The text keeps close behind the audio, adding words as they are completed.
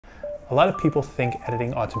A lot of people think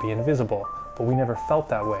editing ought to be invisible, but we never felt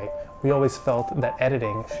that way. We always felt that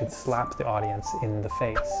editing should slap the audience in the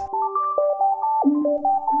face.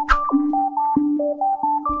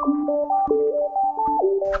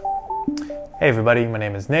 Hey everybody, my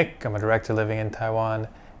name is Nick. I'm a director living in Taiwan,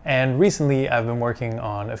 and recently I've been working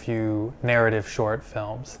on a few narrative short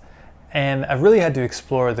films. And I've really had to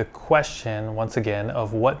explore the question, once again,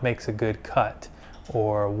 of what makes a good cut,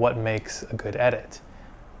 or what makes a good edit.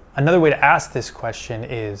 Another way to ask this question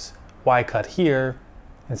is, why cut here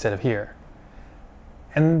instead of here?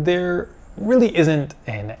 And there really isn't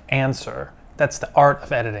an answer. That's the art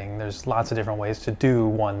of editing. There's lots of different ways to do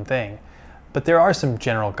one thing. But there are some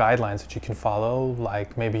general guidelines that you can follow,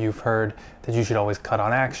 like maybe you've heard that you should always cut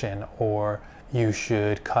on action, or you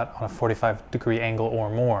should cut on a 45-degree angle or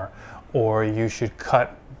more, or you should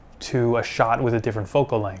cut to a shot with a different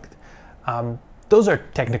focal length. Those are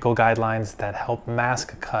technical guidelines that help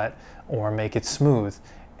mask a cut or make it smooth,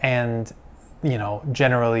 and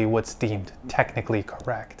generally what's deemed technically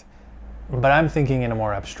correct. But I'm thinking in a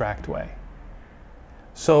more abstract way.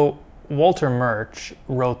 So Walter Murch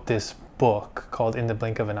wrote this book called In the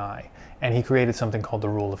Blink of an Eye, and he created something called the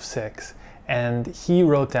Rule of Six. And he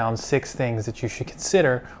wrote down 6 things that you should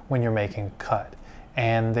consider when you're making a cut.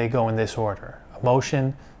 And they go in this order: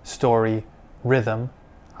 emotion, story, rhythm,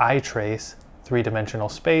 eye trace, 3-dimensional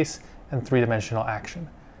space, and 3-dimensional action.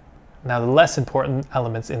 Now, the less important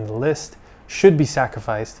elements in the list should be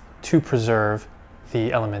sacrificed to preserve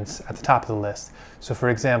the elements at the top of the list. So for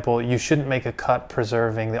example, you shouldn't make a cut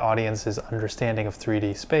preserving the audience's understanding of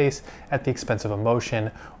 3D space at the expense of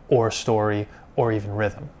emotion or story or even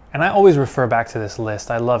rhythm. And I always refer back to this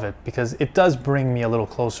list. I love it because it does bring me a little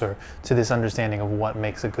closer to this understanding of what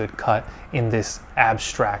makes a good cut in this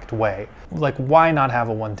abstract way. Like, why not have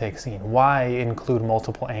a one-take scene? Why include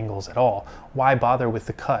multiple angles at all? Why bother with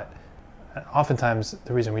the cut? Oftentimes,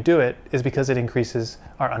 the reason we do it is because it increases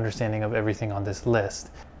our understanding of everything on this list.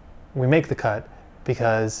 We make the cut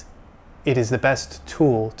because it is the best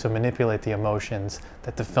tool to manipulate the emotions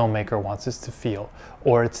that the filmmaker wants us to feel,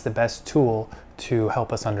 or it's the best tool to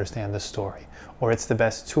help us understand the story, or it's the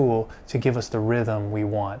best tool to give us the rhythm we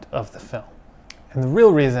want of the film. And the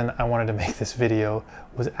real reason I wanted to make this video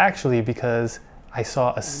was actually because I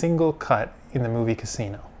saw a single cut in the movie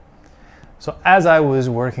Casino. So as I was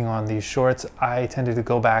working on these shorts, I tended to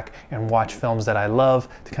go back and watch films that I love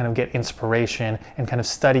to kind of get inspiration and kind of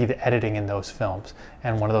study the editing in those films.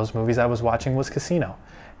 And one of those movies I was watching was Casino.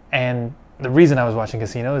 And the reason I was watching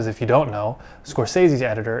Casino is, if you don't know, Scorsese's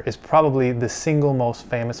editor is probably the single most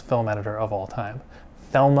famous film editor of all time,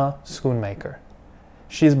 Thelma Schoonmaker.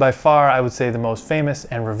 She's by far, I would say, the most famous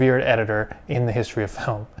and revered editor in the history of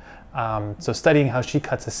film. So studying how she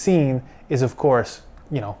cuts a scene is, of course,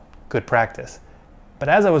 good practice. But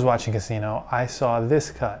as I was watching Casino, I saw this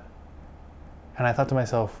cut, and I thought to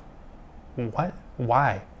myself, what?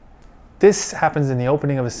 Why? This happens in the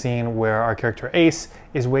opening of a scene where our character Ace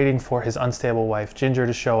is waiting for his unstable wife Ginger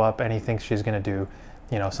to show up, and he thinks she's gonna do,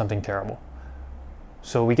 something terrible.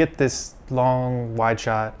 So we get this long wide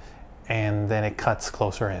shot, and then it cuts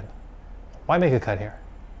closer in. Why make a cut here?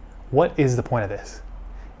 What is the point of this?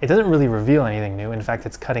 It doesn't really reveal anything new. In fact,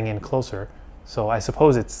 it's cutting in closer. So I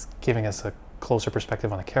suppose it's giving us a closer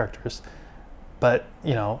perspective on the characters, but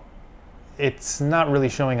it's not really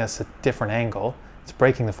showing us a different angle. It's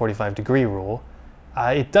breaking the 45-degree rule.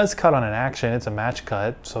 It does cut on an action. It's a match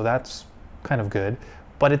cut, so that's kind of good,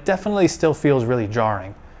 but it definitely still feels really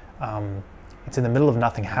jarring. It's in the middle of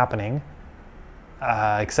nothing happening,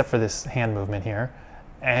 except for this hand movement here,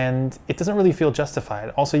 and it doesn't really feel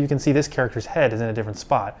justified. Also, you can see this character's head is in a different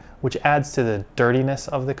spot, which adds to the dirtiness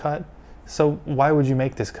of the cut. So why would you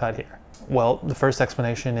make this cut here? Well, the first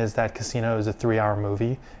explanation is that Casino is a 3-hour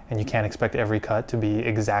movie, and you can't expect every cut to be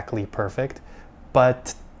exactly perfect.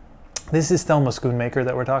 But this is Thelma Schoonmaker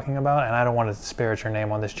that we're talking about, and I don't want to disparage her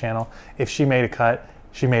name on this channel. If she made a cut,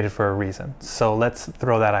 she made it for a reason. So let's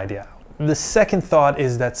throw that idea out. The second thought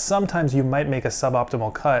is that sometimes you might make a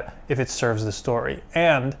suboptimal cut if it serves the story.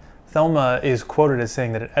 And Thelma is quoted as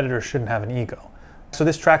saying that an editor shouldn't have an ego. So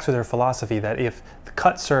this tracks with her philosophy that if the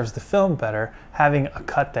cut serves the film better, having a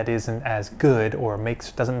cut that isn't as good or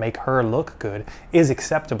doesn't make her look good is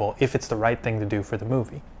acceptable if it's the right thing to do for the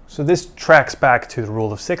movie. So this tracks back to the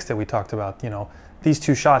Rule of Six that we talked about. These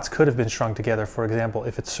 2 shots could have been strung together, for example,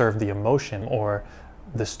 if it served the emotion or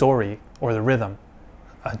the story or the rhythm.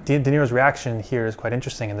 De Niro's reaction here is quite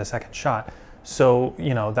interesting in the second shot. So,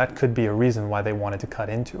 that could be a reason why they wanted to cut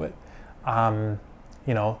into it.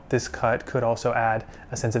 This cut could also add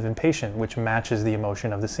a sense of impatience, which matches the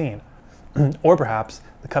emotion of the scene. Or perhaps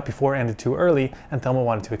the cut before ended too early and Thelma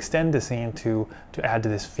wanted to extend the scene to add to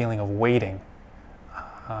this feeling of waiting.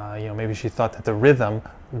 Maybe she thought that the rhythm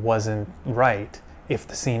wasn't right if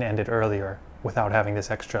the scene ended earlier without having this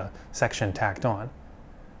extra section tacked on.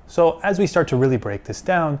 So as we start to really break this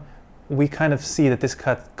down, we kind of see that this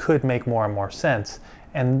cut could make more and more sense.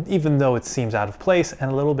 And even though it seems out of place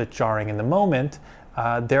and a little bit jarring in the moment,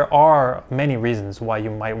 there are many reasons why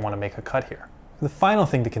you might want to make a cut here. The final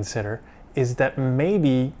thing to consider is that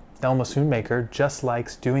maybe Thelma Schoonmaker just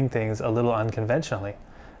likes doing things a little unconventionally,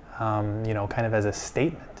 kind of as a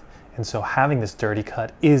statement. And so having this dirty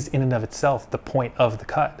cut is in and of itself the point of the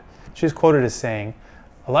cut. She's quoted as saying,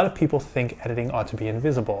 "A lot of people think editing ought to be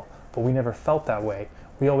invisible, but we never felt that way.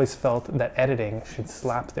 We always felt that editing should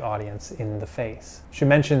slap the audience in the face." She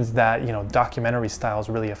mentions that, documentary styles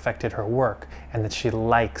really affected her work and that she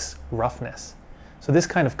likes roughness. So this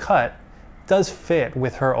kind of cut does fit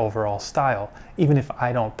with her overall style, even if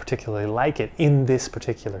I don't particularly like it in this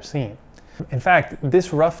particular scene. In fact,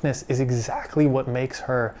 this roughness is exactly what makes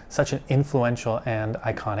her such an influential and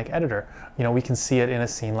iconic editor. We can see it in a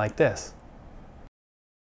scene like this.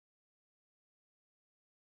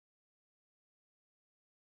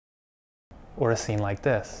 Or a scene like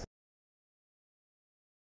this.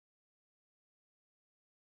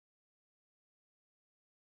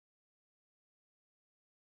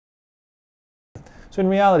 So in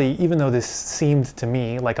reality, even though this seemed to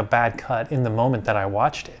me like a bad cut in the moment that I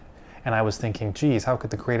watched it, and I was thinking, geez, how could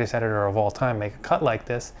the greatest editor of all time make a cut like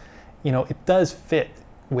this? It does fit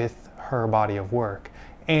with her body of work,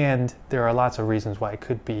 and there are lots of reasons why it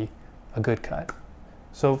could be a good cut.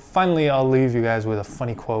 So finally, I'll leave you guys with a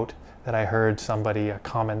funny quote that I heard a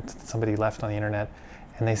comment somebody left on the internet,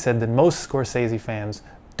 and they said that most Scorsese fans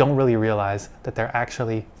don't really realize that they're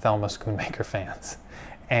actually Thelma Schoonmaker fans.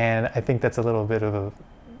 And I think that's a little bit of a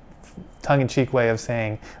tongue-in-cheek way of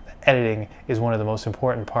saying that editing is one of the most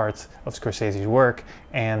important parts of Scorsese's work,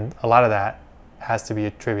 and a lot of that has to be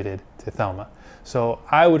attributed to Thelma. So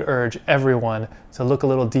I would urge everyone to look a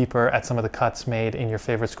little deeper at some of the cuts made in your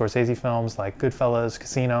favorite Scorsese films like Goodfellas,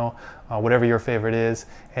 Casino, whatever your favorite is,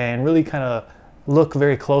 and really kind of look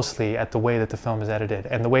very closely at the way that the film is edited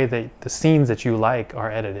and the way that the scenes that you like are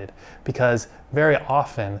edited, because very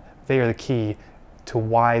often they are the key to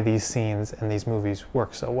why these scenes and these movies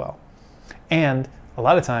work so well. And a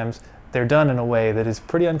lot of times they're done in a way that is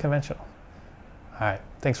pretty unconventional. All right,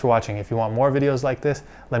 thanks for watching. If you want more videos like this,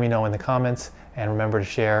 let me know in the comments, and remember to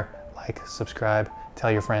share, like, subscribe,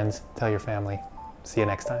 tell your friends, tell your family. See you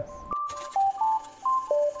next time.